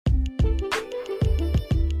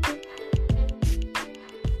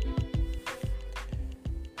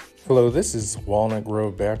Hello, this is Walnut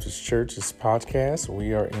Grove Baptist Church's podcast.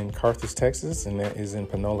 We are in Carthage, Texas, and that is in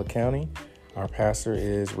Panola County. Our pastor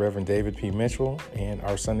is Reverend David P. Mitchell, and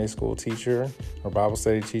our Sunday school teacher, our Bible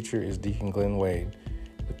study teacher, is Deacon Glenn Wade.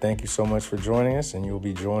 Thank you so much for joining us, and you'll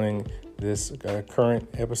be joining this current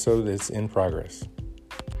episode that's in progress.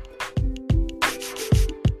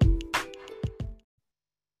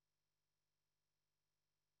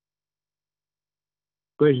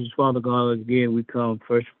 Gracious Father God, again, we come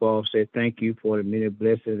first of all say thank you for the many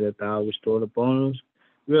blessings that thou restored upon us.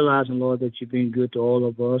 Realizing, Lord, that you've been good to all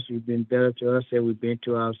of us. You've been better to us than we've been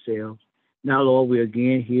to ourselves. Now, Lord, we're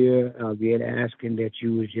again here, again asking that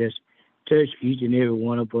you would just touch each and every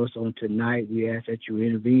one of us on tonight. We ask that you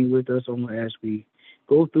intervene with us as we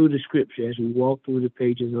go through the scripture, as we walk through the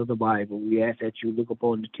pages of the Bible. We ask that you look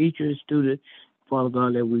upon the teacher and student, Father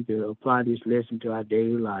God, that we can apply this lesson to our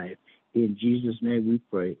daily life. In Jesus' name we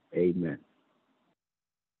pray. Amen.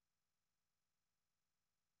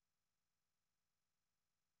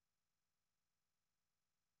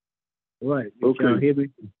 All right. Okay. Y'all hear me?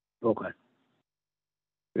 Okay.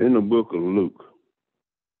 In the book of Luke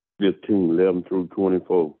 15:11 through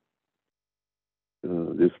 24,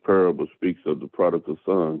 this parable speaks of the prodigal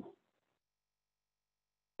son.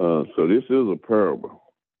 So this is a parable.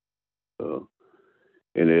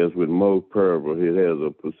 And as with most parables, it has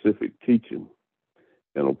a specific teaching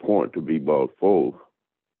and a point to be brought forth.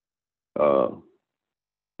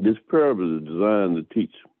 This parable is designed to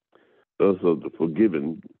teach us of the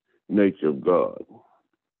forgiving nature of God.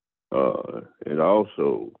 And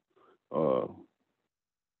also,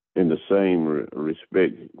 in the same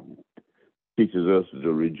respect, teaches us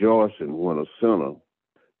to rejoice when a sinner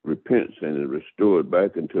repents and is restored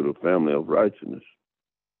back into the family of righteousness.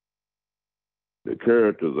 The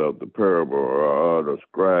characters of the parable are the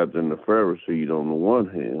scribes and the Pharisees on the one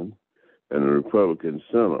hand, and the Republican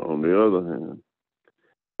sinner on the other hand.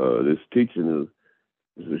 This teaching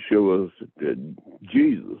is to show us that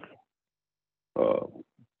Jesus,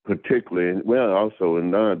 particularly, well, also in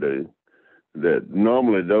nowadays, that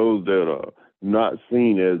normally those that are not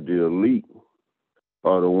seen as the elite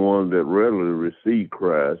are the ones that readily receive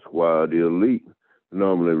Christ, while the elite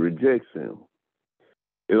normally rejects him.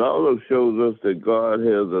 It also shows us that God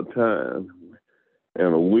has a time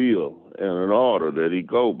and a will and an order that he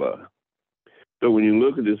go by. So when you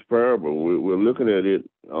look at this parable, we're looking at it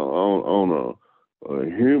on a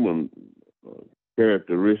human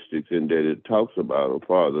characteristics in that it talks about a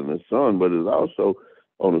father and a son, but it's also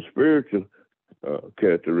on a spiritual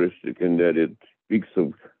characteristic in that it speaks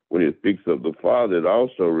of, when it speaks of the Father, it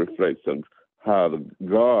also reflects on how the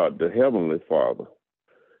God, the Heavenly Father,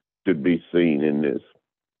 should be seen in this.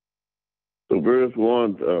 So verse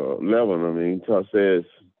 11, says,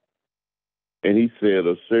 and he said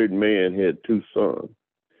a certain man had two sons.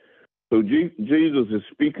 So Jesus is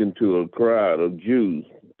speaking to a crowd of Jews,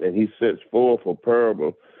 and he sets forth a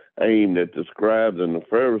parable aimed at the scribes and the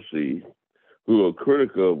Pharisees, who are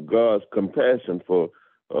critical of God's compassion for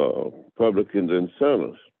publicans and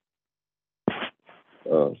sinners.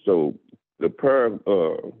 So the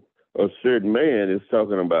parable, a certain man is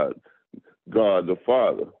talking about God the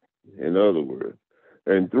Father, in other words.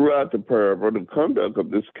 And throughout the parable, the conduct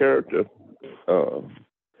of this character of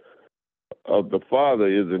the Father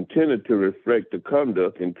is intended to reflect the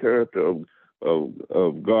conduct and character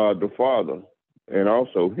of God the Father, and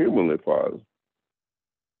also Heavenly Father.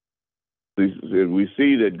 We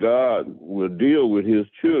see that God will deal with his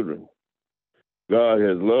children. God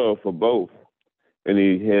has love for both, and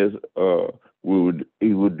he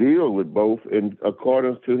will deal with both in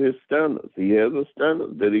accordance to his standards. He has a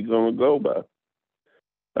standard that he's going to go by.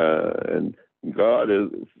 And God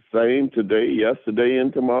is the same today, yesterday,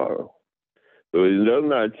 and tomorrow. So he does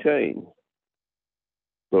not change.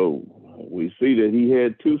 So we see that he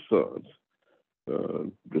had two sons.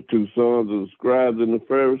 The two sons of the scribes and the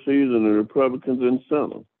Pharisees, and the Republicans and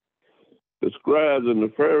sinners. The scribes and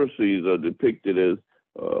the Pharisees are depicted as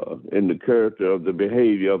in the character of the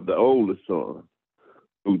behavior of the oldest son,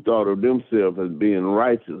 who thought of themselves as being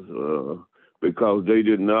righteous because they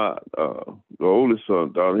did not, the oldest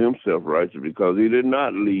son thought himself righteous because he did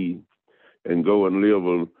not leave and go and live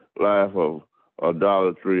a life of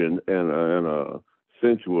idolatry and a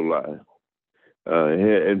sensual life.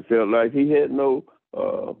 And felt like he had no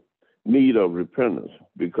need of repentance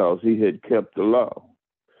because he had kept the law.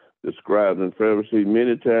 The scribes and Pharisees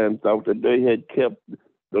many times thought that they had kept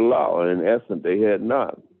the law. In essence, they had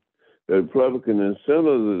not. The Republican and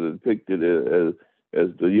sinners are depicted as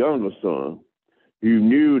the younger son, who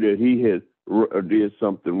knew that he had did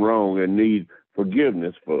something wrong and need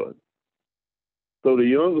forgiveness for it. So the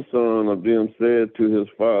younger son of them said to his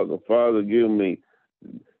father, Father, give me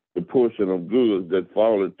the portion of goods that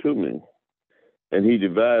falleth to me. And he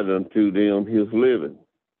divided unto them his living.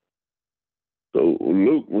 So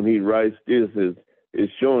Luke, when he writes this, is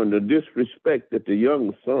showing the disrespect that the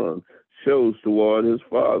younger son shows toward his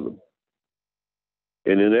father.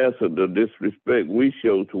 And in essence, the disrespect we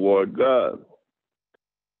show toward God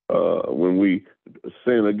when we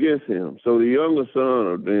sin against him. So the younger son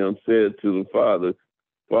of them said to the father,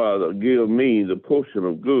 Father, give me the portion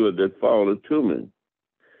of good that falleth to me.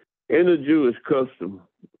 In the Jewish custom,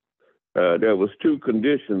 there was two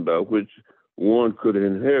conditions by which one could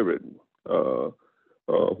inherit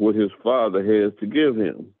what his father has to give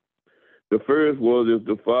him. The first was if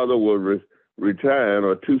the father was retired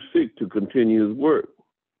or too sick to continue his work.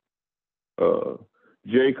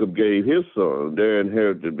 Jacob gave his son their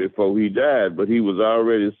inheritance before he died, but he was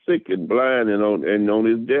already sick and blind and on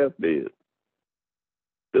his deathbed.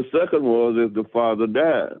 The second was if the father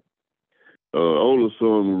died. Older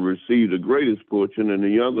son would receive the greatest portion and the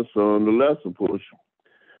younger son the lesser portion.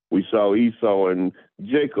 We saw Esau and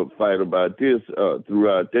Jacob fight about this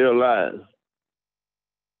throughout their lives.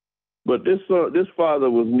 But this father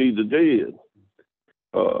was neither dead,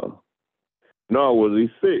 nor was he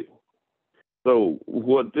sick. So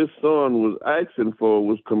what this son was asking for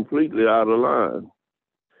was completely out of line.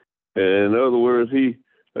 And in other words, he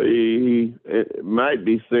might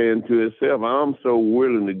be saying to himself, I'm so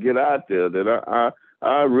willing to get out there that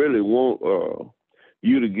I really want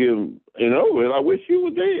you to give, I wish you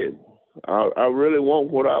were dead. I really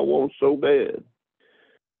want what I want so bad.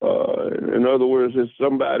 In other words, it's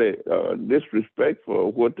somebody disrespectful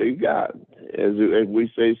of what they got. As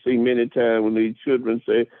we see many times when these children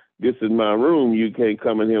say, this is my room, you can't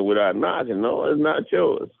come in here without knocking. No, it's not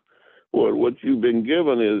yours. What you've been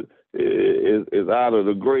given is out of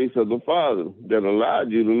the grace of the Father that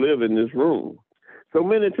allowed you to live in this room. So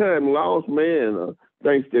many times, lost man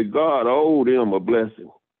thinks that God owed him a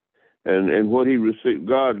blessing, and what he received,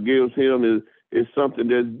 God gives him is something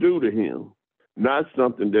that's due to him, not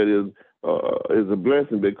something that is a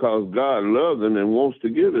blessing because God loves him and wants to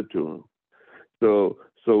give it to him.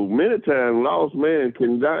 So many times, lost man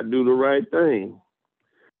cannot do the right thing.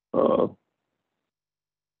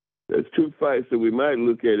 There's two fights that we might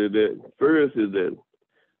look at it at. First is that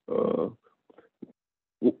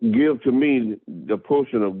give to me the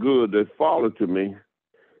portion of good that falleth to me.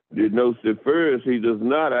 It notes that first he does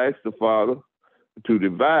not ask the Father to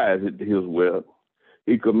divide his wealth.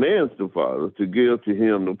 He commands the Father to give to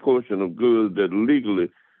him the portion of good that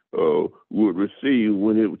legally would receive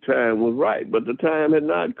when his time was right. But the time had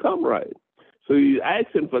not come right. So he's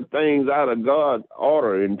asking for things out of God's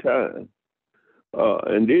order and time.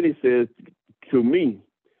 And then he says, to me,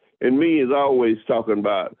 and me is always talking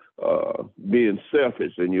about being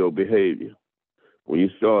selfish in your behavior. When you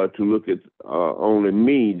start to look at only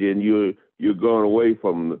me, then you're going away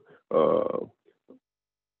from the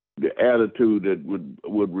attitude that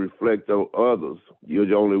would reflect on others.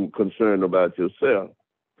 You're only concerned about yourself.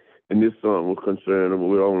 And this son was concerned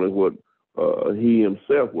with only what he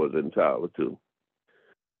himself was entitled to.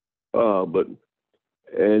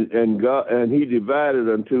 And he divided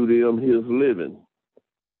unto them his living.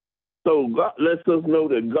 So God lets us know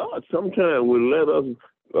that God sometimes will let us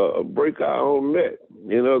break our own neck.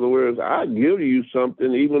 In other words, I give you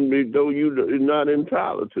something even though you're not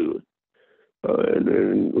entitled to it.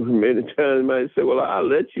 And many times you might say, well, I'll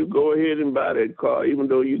let you go ahead and buy that car even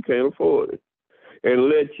though you can't afford it. And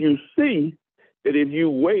let you see that if you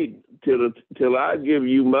wait till I give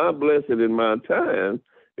you my blessing in my time,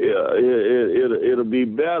 it'll be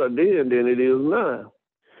better then than it is now.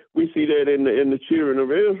 We see that in the children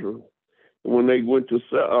of Israel when they went to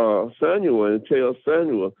Samuel and tell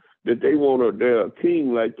Samuel that they wanted their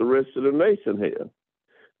king like the rest of the nation had.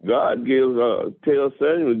 God tells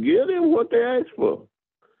Samuel, give them what they ask for.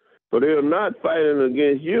 For they're not fighting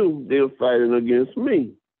against you, they're fighting against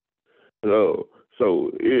me.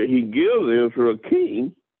 So he gives Israel a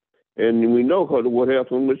king, and we know what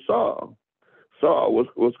happened with Saul. Saul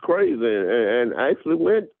was crazy and actually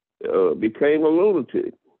became a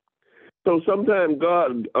lunatic. So sometimes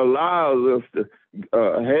God allows us to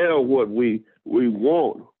have what we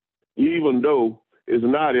want, even though it's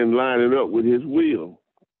not in lining up with his will.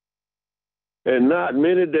 And not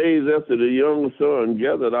many days after the younger son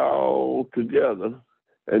gathered all together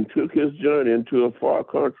and took his journey into a far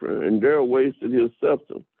country, and there wasted his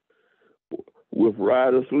substance with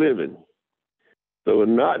riotous living. So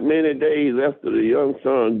not many days after the young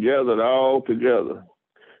son gathered all together.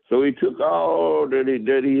 So he took all that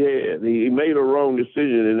he had. He made a wrong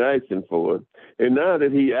decision in asking for it. And now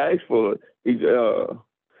that he asked for it,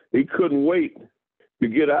 he couldn't wait to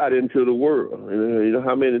get out into the world. And you know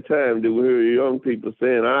how many times do we hear young people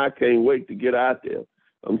saying, I can't wait to get out there.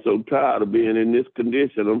 I'm so tired of being in this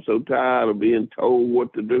condition. I'm so tired of being told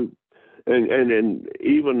what to do. And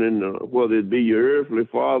even in whether it be your earthly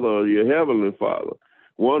father or your heavenly father,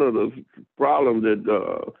 one of the problems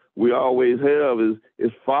that we always have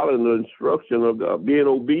is following the instruction of being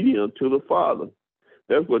obedient to the Father.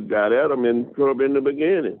 That's what got Adam in trouble in the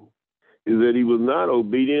beginning, is that he was not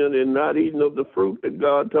obedient and not eating of the fruit that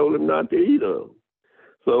God told him not to eat of.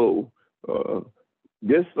 So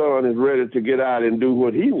this son is ready to get out and do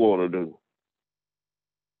what he want to do,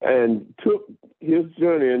 and took his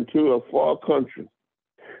journey into a far country.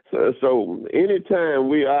 So anytime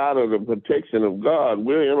we are out of the protection of God,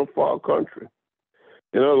 we're in a far country.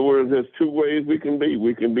 In other words, there's two ways we can be.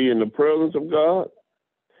 We can be in the presence of God,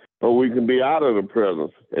 or we can be out of the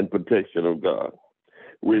presence and protection of God.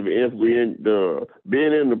 Being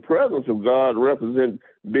in the presence of God represents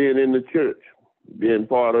being in the church, being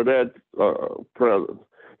part of that presence.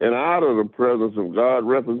 And out of the presence of God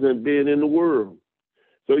represents being in the world.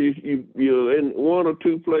 So you're in one or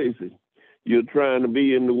two places. You're trying to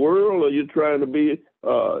be in the world, or you're trying to be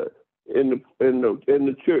in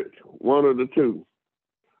the church. One of the two.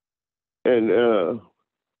 And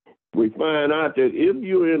we find out that if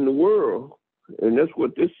you're in the world, and that's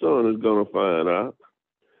what this son is going to find out,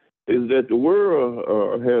 is that the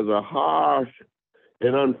world has a harsh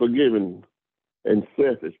and unforgiving and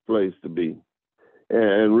selfish place to be.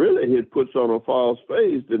 And really, it puts on a false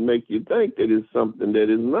face that makes you think that it's something that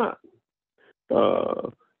is not.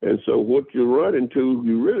 And so what you're running to,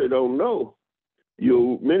 you really don't know.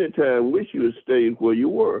 You many times wish you had stayed where you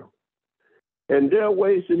were. And they're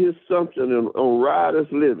wasting his assumption on riotous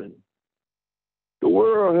living. The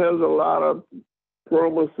world has a lot of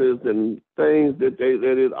promises and things that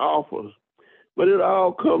it offers, but it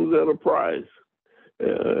all comes at a price.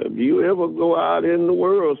 If you ever go out in the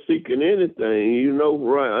world seeking anything, you know,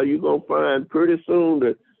 right, you're going to find pretty soon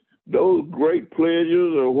that those great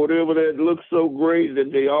pleasures or whatever that looks so great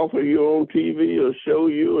that they offer you on TV or show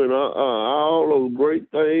you, and all those great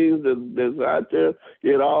things that's out there,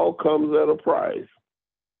 it all comes at a price.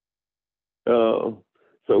 So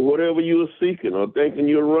whatever you're seeking or thinking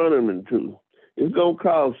you're running into, it's going to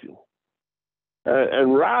cost you.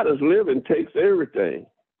 And riotous living takes everything.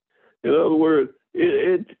 In other words,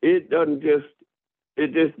 it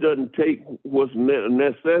just doesn't take what's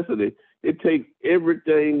necessity. It takes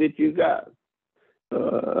everything that you got.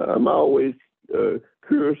 I'm always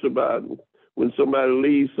curious about when somebody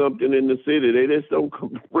leaves something in the city. They just don't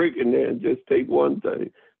come breaking there and just take one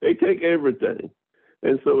thing. They take everything.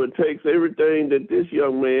 And so it takes everything that this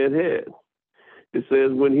young man had. It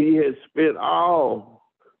says, when he had spent all,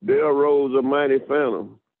 there arose a mighty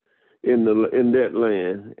famine in that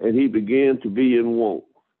land, and he began to be in want.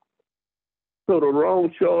 So the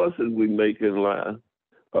wrong choices we make in life,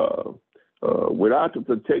 without the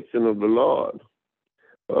protection of the Lord,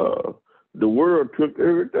 the world took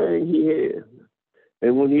everything he had.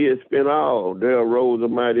 And when he had spent all, there arose a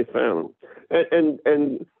mighty famine.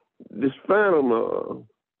 And this famine,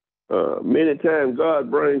 many times God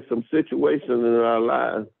brings some situations in our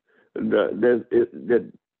lives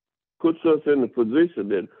that puts us in a position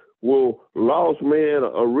that will lost man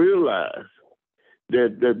realize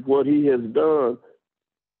that what he has done,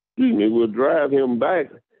 will drive him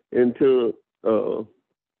back into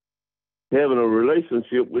having a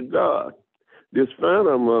relationship with God. This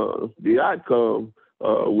phantom, the outcome,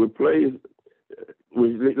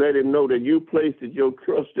 we let him know that you placed your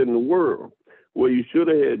trust in the world, where you should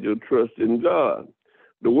have had your trust in God.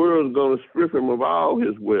 The world's going to strip him of all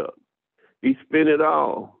his wealth. He spent it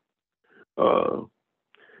all.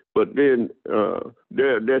 But then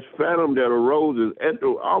that phantom that arose at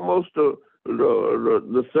almost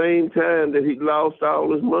the same time that he lost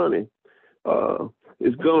all his money.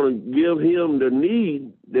 It's going to give him the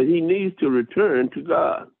need that he needs to return to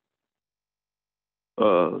God.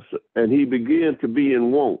 And he began to be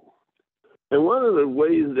in want. And one of the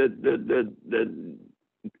ways that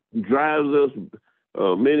drives us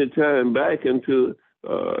many times back into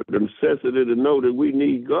the necessity to know that we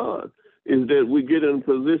need God is that we get in a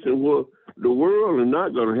position where the world is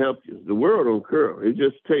not going to help you. The world don't care. It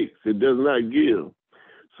just takes. It does not give.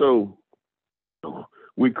 So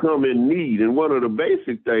we come in need. And one of the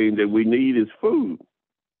basic things that we need is food.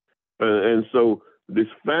 And so this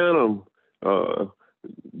phantom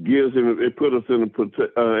gives him, it put us in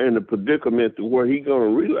a predicament to where he's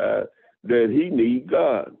going to realize that he needs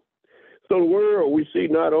God. So the world we see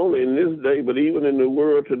not only in this day, but even in the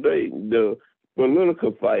world today, the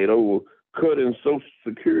political fight over cutting Social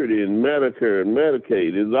Security and Medicare and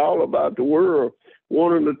Medicaid. It's all about the world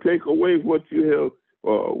wanting to take away what you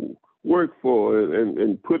have worked for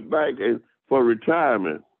and put back for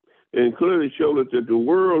retirement. And clearly showed us that the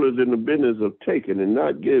world is in the business of taking and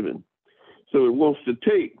not giving. So it wants to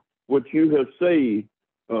take what you have saved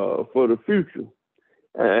for the future,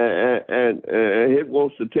 and it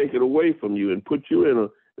wants to take it away from you and put you in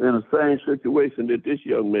the same situation that this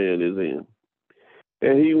young man is in.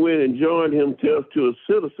 And he went and joined himself to a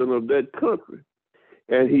citizen of that country,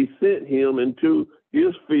 and he sent him into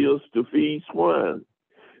his fields to feed swine.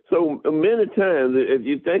 So many times, if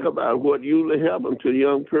you think about what usually happens to a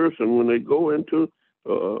young person when they go into,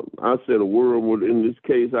 I said a world, in this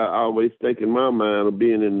case, I always think in my mind of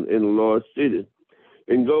being in a large city,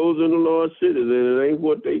 and goes in a large city, and it ain't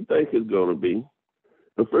what they think it's going to be.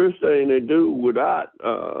 The first thing they do without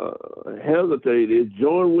hesitate is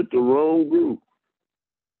join with the wrong group.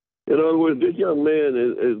 In other words, this young man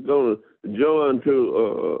is going to join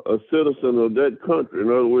to a citizen of that country. In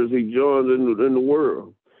other words, he joins in the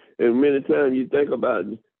world. And many times you think about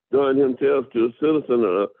joining himself to a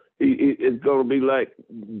citizen, it's going to be like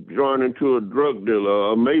joining to a drug dealer,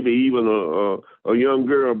 or maybe even a young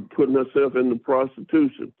girl putting herself into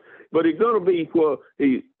prostitution. But it's going to be what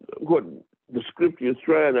the scripture is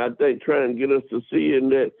trying to get us to see in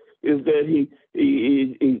that is that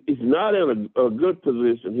he's not in a good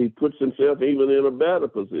position. He puts himself even in a better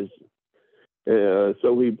position. In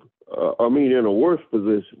a worse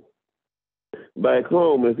position. Back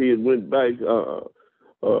home, if he had went back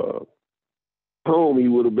home, he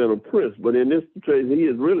would have been a prince. But in this case, he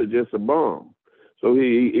is really just a bomb. So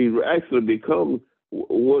he actually becomes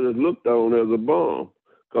what is looked on as a bomb,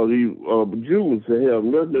 because Jews have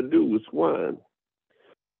nothing to do with swine.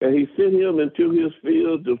 And he sent him into his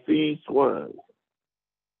field to feed swine.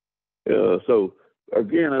 So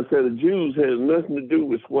again, I said the Jews had nothing to do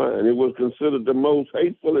with swine. It was considered the most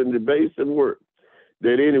hateful and debasing work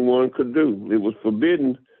that anyone could do. It was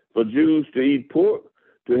forbidden for Jews to eat pork,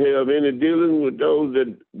 to have any dealing with those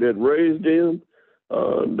that raised them.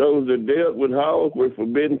 Those that dealt with hogs were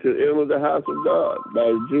forbidden to enter the house of God by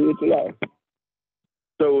the Jewish law.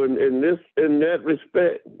 So in that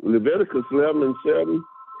respect, Leviticus 11:7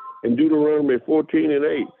 and Deuteronomy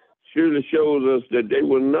 14:8 surely shows us that they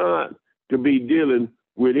were not to be dealing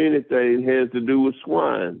with anything that has to do with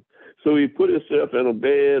swine. So he put himself in a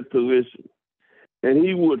bad position. And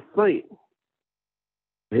he would faint,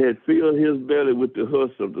 had filled his belly with the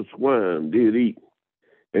husk of the swine, did eat,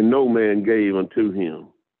 and no man gave unto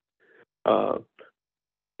him.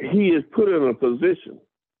 He is put in a position.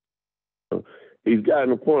 He's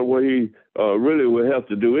gotten a point where he really will have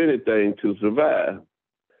to do anything to survive.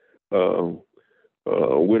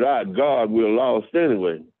 Without God, we're lost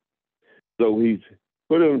anyway. So he's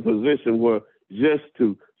put in a position where just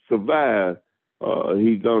to survive,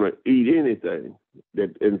 he's going to eat anything.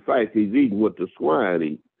 That in fact, he's eating what the swine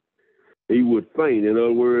eat. He would faint. In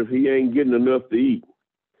other words, he ain't getting enough to eat.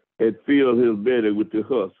 Had filled his belly with the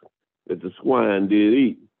husk that the swine did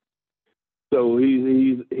eat. So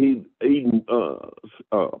he's eating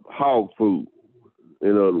hog food,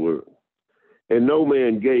 in other words. And no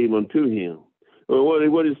man gave unto him. Well,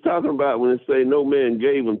 what he's talking about when they say no man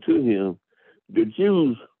gave unto him, the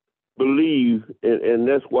Jews believe, and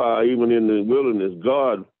that's why even in the wilderness,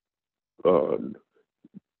 God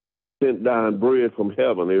sent down bread from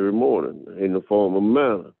heaven every morning in the form of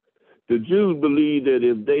manna. The Jews believed that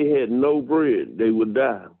if they had no bread, they would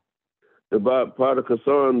die. The prodigal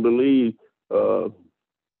son believed that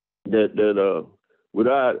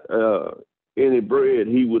without any bread,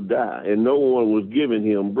 he would die, and no one was giving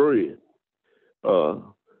him bread.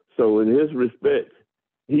 So in his respect,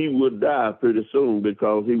 he would die pretty soon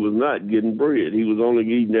because he was not getting bread. He was only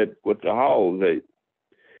eating what the hogs ate.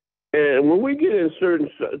 And when we get in a certain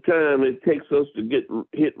time, it takes us to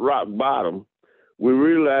hit rock bottom. We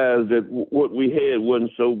realize that what we had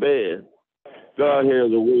wasn't so bad. God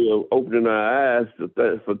has a way of opening our eyes for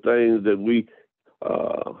things that we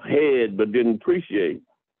had but didn't appreciate.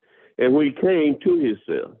 And we came to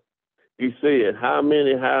himself. He said, how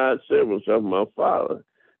many hired servants of my father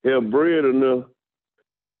have bread enough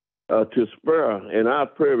to spare, and I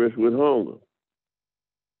perish with hunger?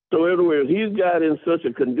 So in other words, he's got in such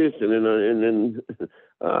a condition, and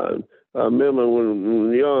I remember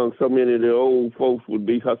when young, so many of the old folks would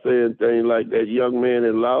be saying things like that young man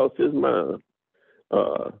had lost his mind.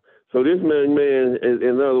 So this man,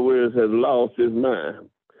 in other words, has lost his mind.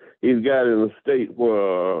 He's got in a state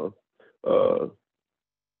where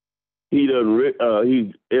he doesn't.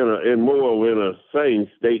 He's in a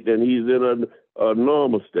sane state than he's in a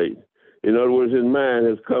normal state. In other words, his mind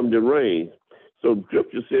has come to reign. So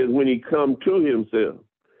Scripture says when he come to himself,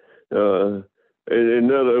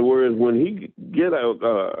 in other words, when he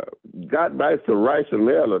got back to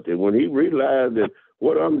rationality, when he realized that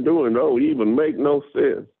what I'm doing don't even make no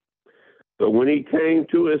sense. So when he came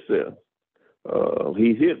to himself,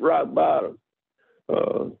 he hit rock bottom.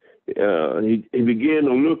 He began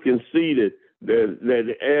to look and see that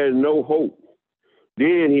there's no hope.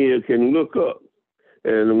 Then he can look up.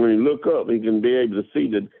 And when he look up, he can be able to see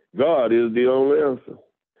that God is the only answer.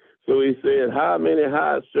 So he said, how many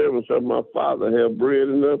hired servants of my father have bread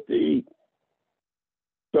enough to eat?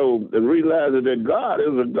 So and realizing that God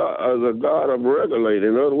is a God of regulating.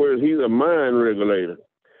 In other words, he's a mind regulator.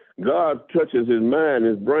 God touches his mind,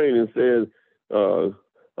 his brain, and says,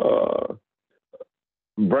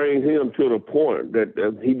 bring him to the point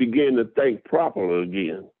that he began to think properly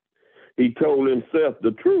again. He told himself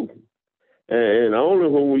the truth. And only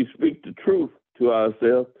when we speak the truth to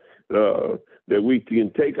ourselves, that we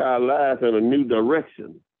can take our life in a new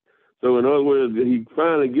direction. So in other words, he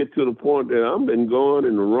finally get to the point that I've been going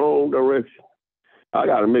in the wrong direction. I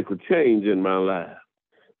got to make a change in my life.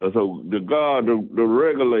 So the God, the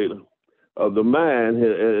regulator of the mind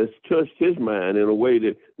has touched his mind in a way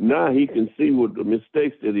that now he can see what the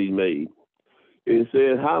mistakes that he made. And he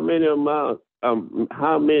said, how many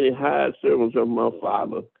hired servants of my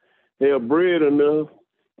father have bread enough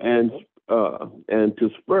and to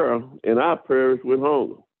spare, and I perish with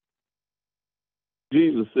hunger?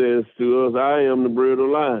 Jesus says to us, I am the bread of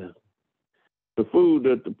life. The food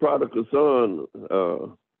that the prodigal son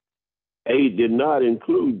ate did not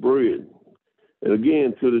include bread. And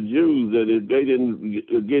again, to the Jews, that if they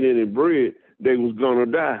didn't get any bread, they was going to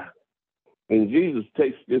die. And Jesus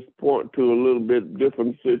takes this point to a little bit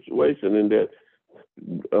different situation in that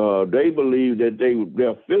they believed that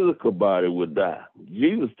their physical body would die.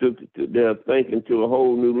 Jesus took their thinking to a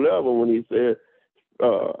whole new level when he said,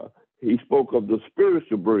 he spoke of the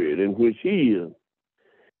spiritual bread in which he is.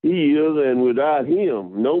 He is, and without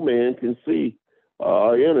him, no man can see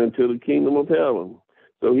or enter into the kingdom of heaven.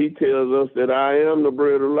 So he tells us that I am the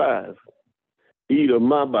bread of life. Eat of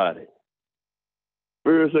my body.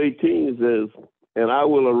 Verse 18 says, and I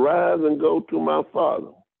will arise and go to my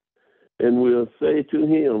Father, and will say to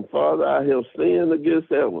him, Father, I have sinned against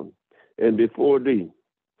heaven and before thee.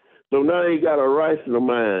 So now he got a rational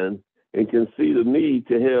mind and can see the need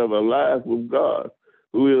to have a life with God,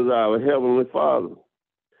 who is our heavenly Father.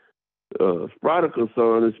 Prodigal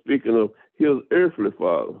son is speaking of his earthly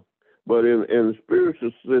father, but in the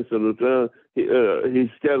spiritual sense of the term, he's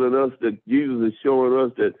telling us that Jesus is showing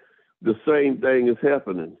us that the same thing is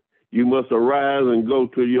happening. You must arise and go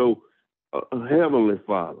to your heavenly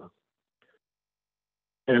Father.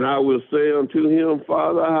 And I will say unto him,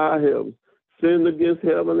 Father, I have sinned against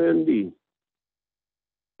heaven and thee.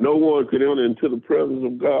 No one can enter into the presence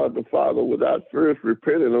of God the Father without first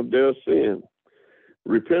repenting of their sin.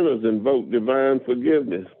 Repentance invokes divine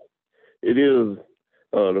forgiveness. It is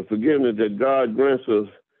the forgiveness that God grants us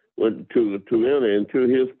to enter into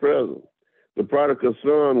his presence. The prodigal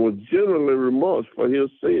son was generally remorsed for his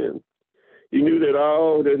sin. He knew that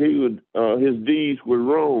all that his deeds were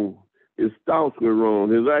wrong. His thoughts were wrong.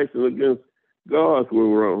 His actions against God were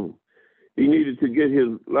wrong. He needed to get his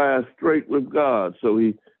life straight with God. So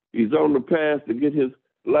he's on the path to get his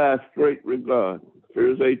life straight with God.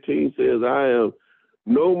 Verse 18 says, I am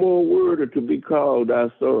no more worthy to be called thy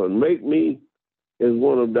son. Make me as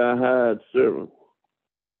one of thy hired servants.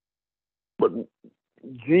 But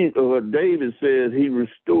David says he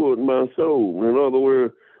restored my soul. In other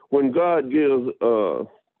words, when God gives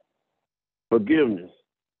forgiveness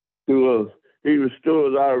to us, he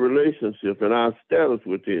restores our relationship and our status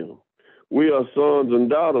with him. We are sons and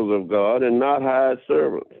daughters of God and not hired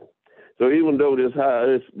servants. So even though this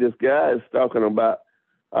guy is talking about,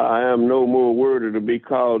 I am no more worthy to be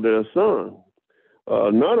called their son,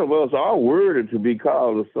 none of us are worthy to be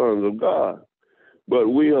called the sons of God. But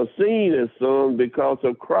we are seen as sons because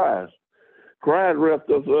of Christ. Christ wrapped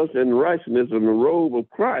us in righteousness in the robe of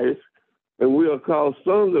Christ, and we are called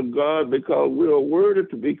sons of God because we are worthy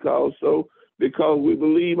to be called so, because we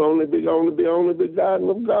believe only begotten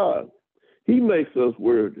of God. He makes us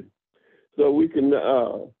worthy. So we can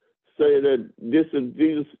say that this is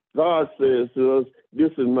Jesus. God says to us,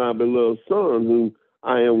 this is my beloved son whom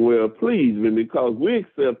I am well pleased with, because we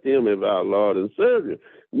accept him as our Lord and Savior.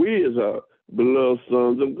 We as our beloved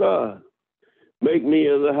sons of God. Make me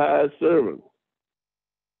as a hired servant.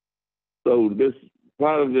 So this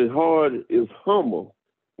part of his heart is humble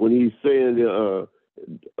when he's saying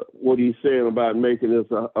what he's saying about making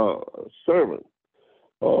us a servant.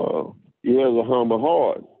 He has a humble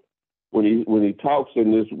heart. when he talks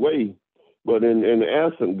in this way. But in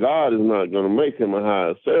essence, God is not going to make him a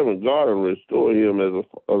higher servant. God will restore him as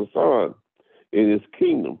a son in his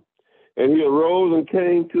kingdom. And he arose and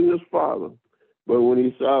came to his father. But when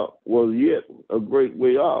he was yet a great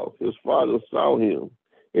way off, his father saw him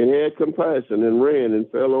and had compassion and ran and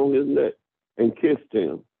fell on his neck and kissed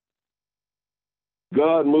him.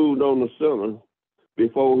 God moved on the sinner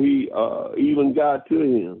before he even got to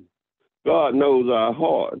him. God knows our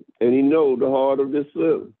heart, and he knows the heart of this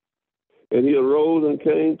sinner. And he arose and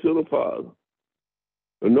came to the Father.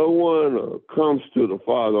 And no one comes to the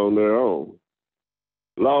Father on their own.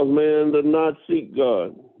 Lost man does not seek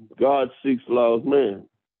God. God seeks lost man.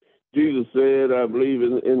 Jesus said, I believe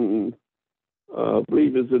it's in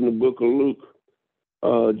the book of Luke.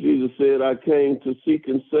 Jesus said, I came to seek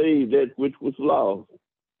and save that which was lost.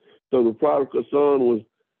 So the prodigal son was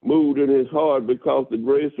moved in his heart because the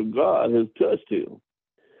grace of God has touched him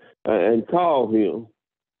and called him.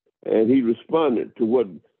 And he responded to what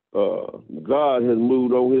God has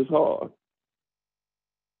moved on his heart.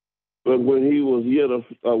 But when he was yet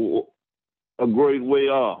a great way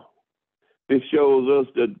off, it shows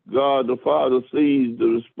us that God the Father sees the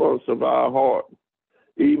response of our heart,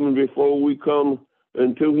 even before we come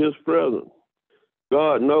into his presence.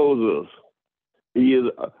 God knows us. He is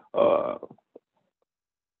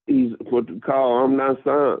he's what we call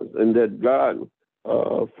omniscience, and that God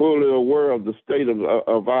fully aware of the state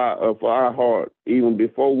of our heart, even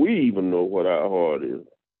before we even know what our heart is.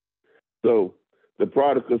 So the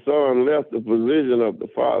prodigal son left the position of the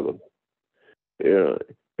father.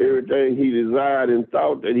 Everything he desired and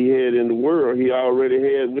thought that he had in the world, he already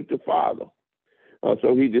had with the father.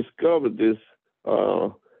 So he discovered this.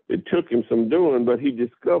 It took him some doing, but he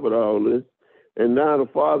discovered all this. And now the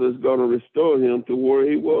father is going to restore him to where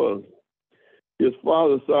he was. His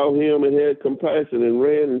father saw him and had compassion and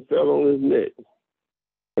ran and fell on his neck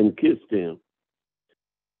and kissed him.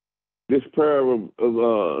 This parable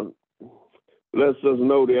lets us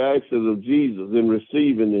know the actions of Jesus in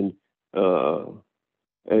receiving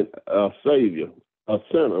a Savior, a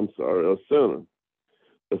sinner.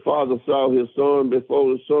 The father saw his son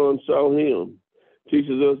before the son saw him.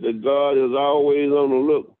 Teaches us that God is always on the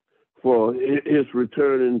look for his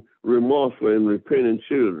returning remorseful and repentant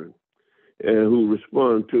children, and who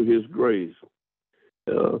respond to his grace.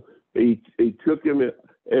 He took him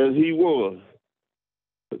as he was.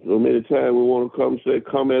 So many times we want to say,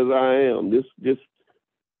 come as I am.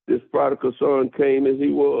 This prodigal son came as he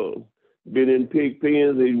was. Been in pig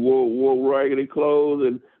pens, he wore raggedy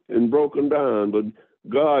clothes and broken down, but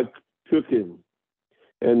God took him.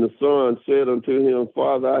 And the son said unto him,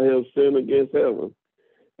 Father, I have sinned against heaven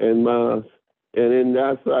and in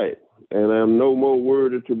thy sight, and I am no more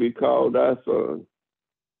worthy to be called thy son.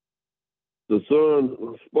 The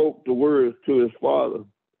son spoke the words to his father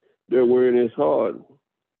that were in his heart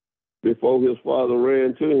before his father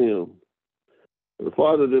ran to him. The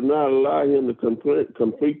father did not allow him to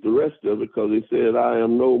complete the rest of it, because he said,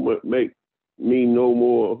 make me no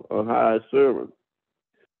more a hired servant.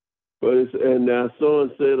 And thy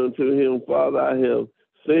son said unto him, Father, I have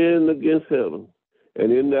sinned against heaven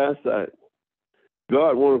and in thy sight.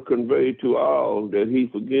 God wants to convey to all that he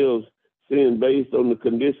forgives sin based on the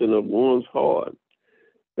condition of one's heart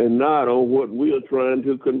and not on what we are trying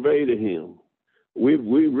to convey to him. We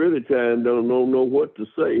really don't know what to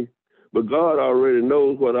say, but God already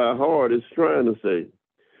knows what our heart is trying to say.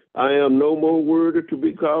 I am no more worthy to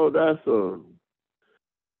be called thy son.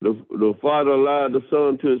 The father allowed the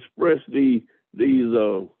son to express these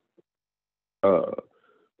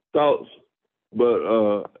thoughts,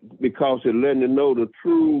 but because it let him know the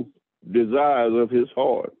true desires of his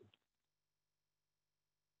heart.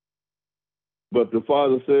 But the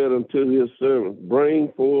father said unto his servant,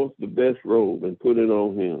 bring forth the best robe and put it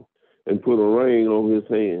on him, and put a ring on his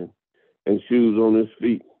hand and shoes on his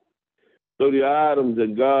feet. So the items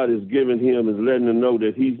that God has given him is letting him know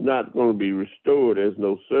that he's not going to be restored as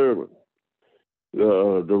no servant.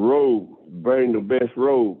 The robe, bring the best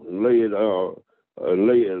robe and lay it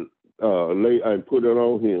and put it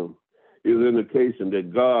on him, is an indication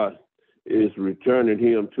that God is returning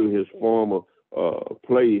him to his former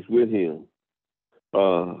place with him.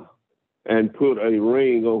 And put a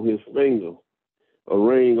ring on his finger. A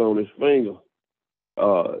ring on his finger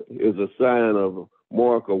is a sign of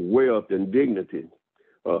mark of wealth and dignity.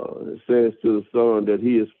 It says to the son that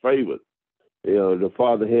he is favored. The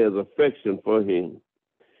father has affection for him.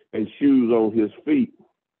 And shoes on his feet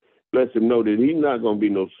lets him know that he's not going to be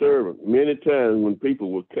no servant. Many times when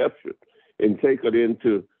people were captured and taken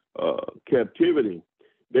into captivity,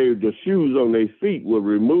 the shoes on their feet were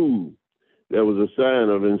removed, That was a sign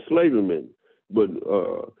of enslavement. But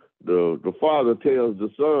the father tells the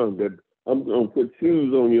son that I'm going to put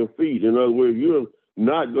shoes on your feet. In other words, you're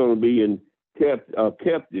not going to be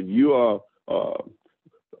captive. You are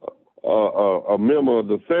a member of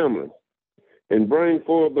the family. And bring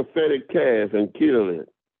forth the fatted calf and kill it.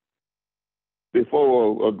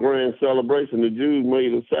 Before a grand celebration, the Jews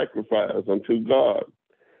made a sacrifice unto God.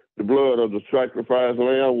 The blood of the sacrificed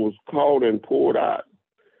lamb was caught and poured out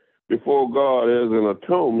before God as an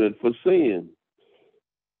atonement for sin.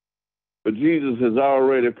 But Jesus has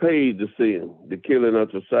already paid the sin. The killing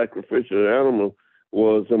of the sacrificial animal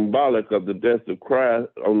was symbolic of the death of Christ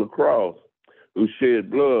on the cross, who shed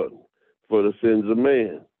blood for the sins of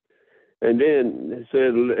man. And then it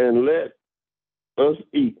said, and let us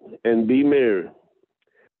eat and be merry.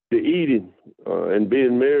 The eating and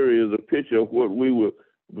being merry is a picture of what we will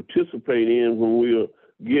participate in when we will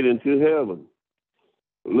get into heaven.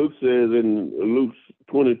 Luke says in Luke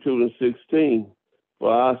 22:16,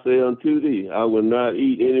 for I say unto thee, I will not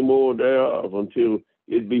eat any more thereof until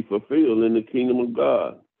it be fulfilled in the kingdom of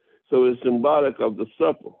God. So it's symbolic of the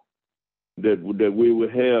supper that we will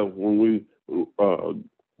have when we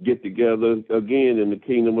get together again in the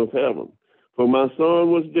kingdom of heaven. For my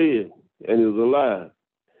son was dead and is alive.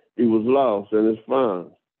 He was lost and is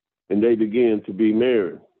found. And they began to be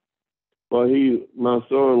merry. For my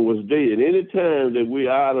son was dead. Any time that we're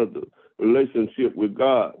out of the relationship with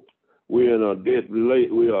God, we're in a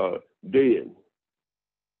we are dead.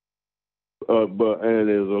 And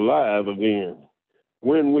is alive again.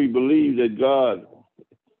 When we believe that God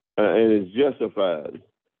and is justified,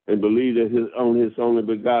 and believe that on his only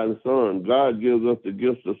begotten Son, God gives us the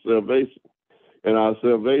gift of salvation. And our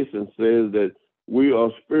salvation says that we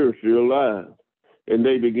are spiritually alive, and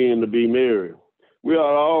they begin to be merry. We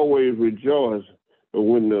ought to always rejoice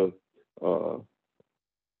when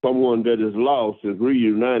someone that is lost is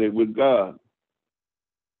reunited with God.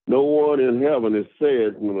 No one in heaven is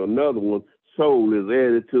sad when another one's soul is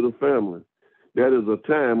added to the family. That is a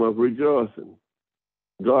time of rejoicing.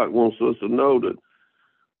 God wants us to know that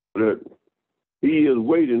he is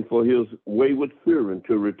waiting for his wayward children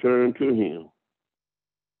to return to him.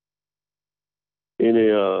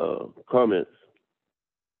 Any comments?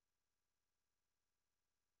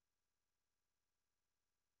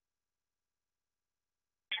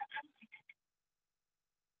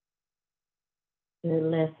 Good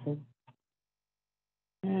lesson.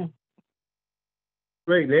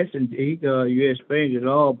 Great lesson, Deke. You explained it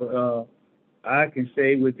all, but I can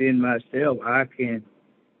say within myself, I can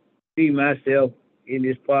see myself in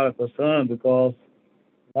this prodigal son, because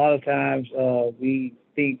a lot of times we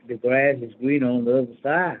think the grass is green on the other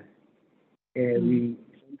side, and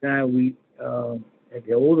sometimes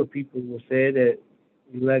the older people will say that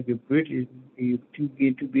you like your britches, you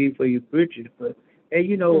get too big for your britches, but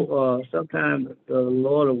sometimes the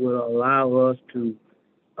Lord will allow us to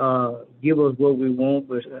give us what we want,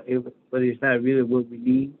 but it's not really what we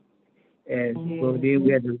need. And well, then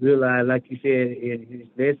we had to realize, like you said in his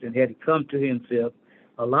lesson, had to come to himself.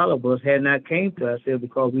 A lot of us had not came to ourselves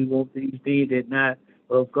because we want these things that not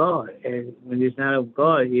of God. And when it's not of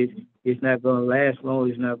God, it's not going to last long.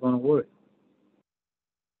 It's not going to work.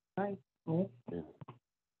 Right.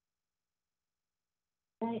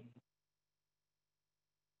 Right.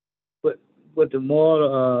 But the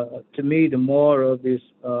moral, to me, the moral of this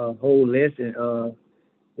whole lesson,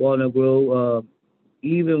 Walnut Grove,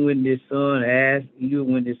 even when the son asked,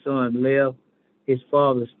 even when the son left, his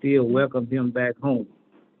father still welcomed him back home.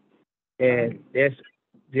 And that's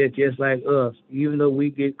just like us. Even though we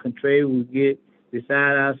get contrary, we get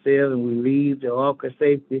beside ourselves and we leave the ark of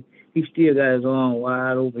safety, he still got his arm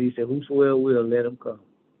wide open. He said, whosoever will, let him come.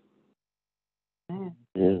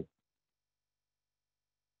 Yeah.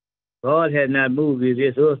 God had not moved. It's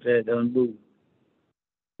just us that done moved.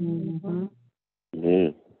 Mm-hmm. Yeah.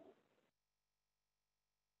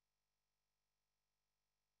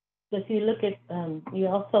 But you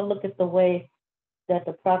also look at the way that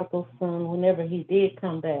the prodigal son, whenever he did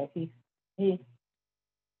come back, he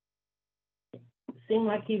seemed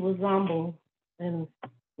like he was humble and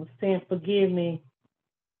was saying, "Forgive me.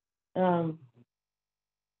 I'm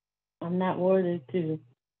not worthy to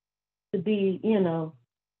be,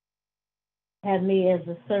 have me as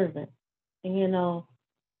a servant." And,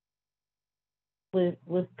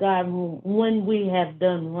 with God, when we have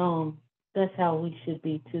done wrong, that's how we should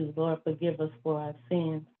be too. Lord, forgive us for our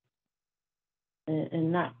sins,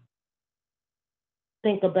 and not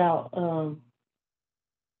think about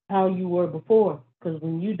how you were before. Because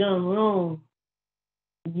when you done wrong,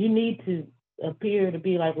 you need to appear to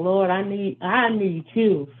be like, Lord, I need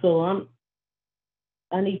you. So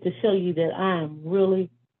I need to show you that I am really,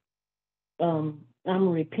 I'm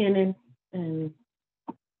repenting and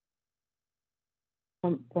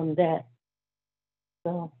from that.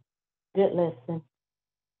 So, good lesson.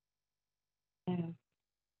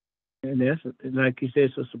 And that's, like you said,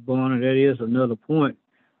 Sister Bonner, that is another point.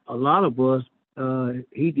 A lot of us,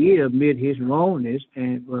 he did admit his wrongness,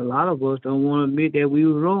 but a lot of us don't want to admit that we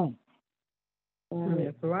were wrong.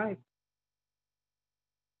 That's right.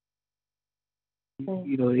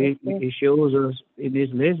 You know, it shows us in this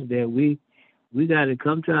lesson that we got to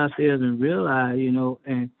come to ourselves and realize, you know,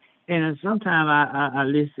 and sometimes I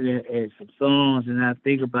listen at some songs and I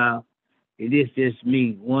think about, it is just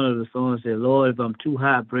me. One of the songs said, Lord, if I'm too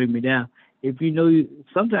high, bring me down. If you know,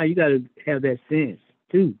 sometimes you got to have that sense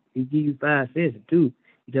too. He give you 5 senses too.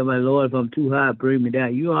 You tell my Lord, if I'm too high, bring me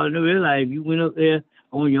down. You ought to realize if you went up there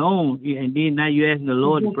on your own and then now you're asking the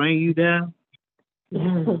Lord to bring you down,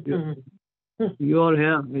 you ought to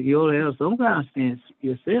have some kind of sense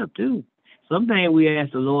yourself too. Sometimes we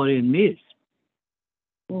ask the Lord and miss.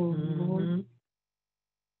 Mm-hmm.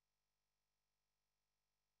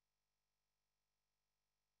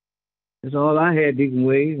 That's all I had, Deacon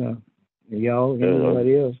Wade. Y'all,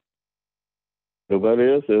 anybody else?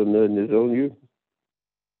 Nobody else has nothing. It's on you.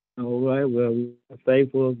 All right. Well, we're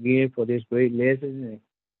thankful again for this great lesson,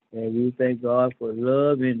 and we thank God for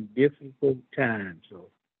love in difficult times.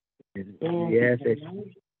 So, we ask that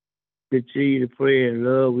you continue to pray and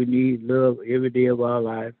love. We need love every day of our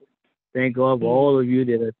life. Thank God for all of you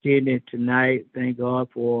that attended tonight. Thank God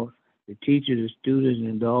for the teachers, the students,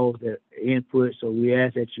 and those that input. So we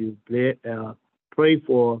ask that you pray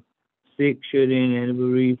for sick, shut-in, and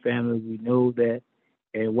bereaved families. We know that.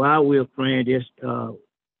 And while we're praying, just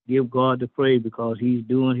give God the praise because He's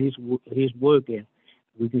doing His work. And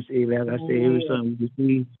we can see, like I said, every Sunday, we can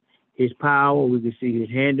see His power. We can see His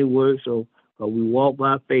handiwork. So we walk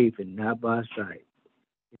by faith and not by sight.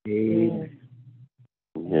 Amen.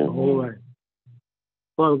 Yeah. All right.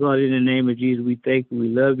 Father God, in the name of Jesus, we thank you, we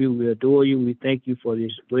love you, we adore you. We thank you for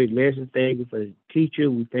this great lesson. Thank you for the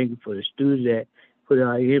teacher. We thank you for the students that put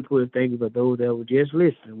our input. Thank you for those that were just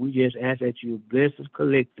listening. We just ask that you bless us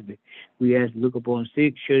collectively. We ask to look upon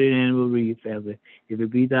sick, shut-in, and bereaved family. If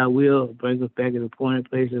it be thy will, bring us back at the appointed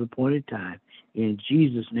place at the appointed time. In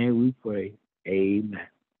Jesus' name we pray. Amen.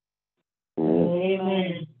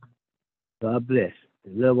 Amen. God bless.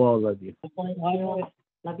 Love all of you.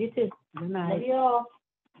 Love you too. Good night. Love you all.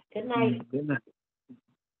 Good night. Good night.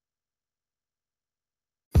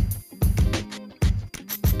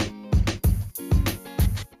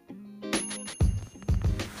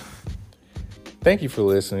 Thank you for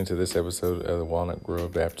listening to this episode of the Walnut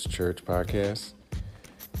Grove Baptist Church podcast.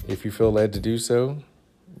 If you feel led to do so,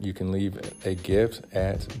 you can leave a gift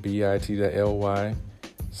at bit.ly/Walnut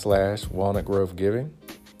Grove Giving.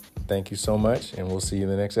 Thank you so much, and we'll see you in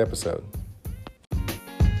the next episode.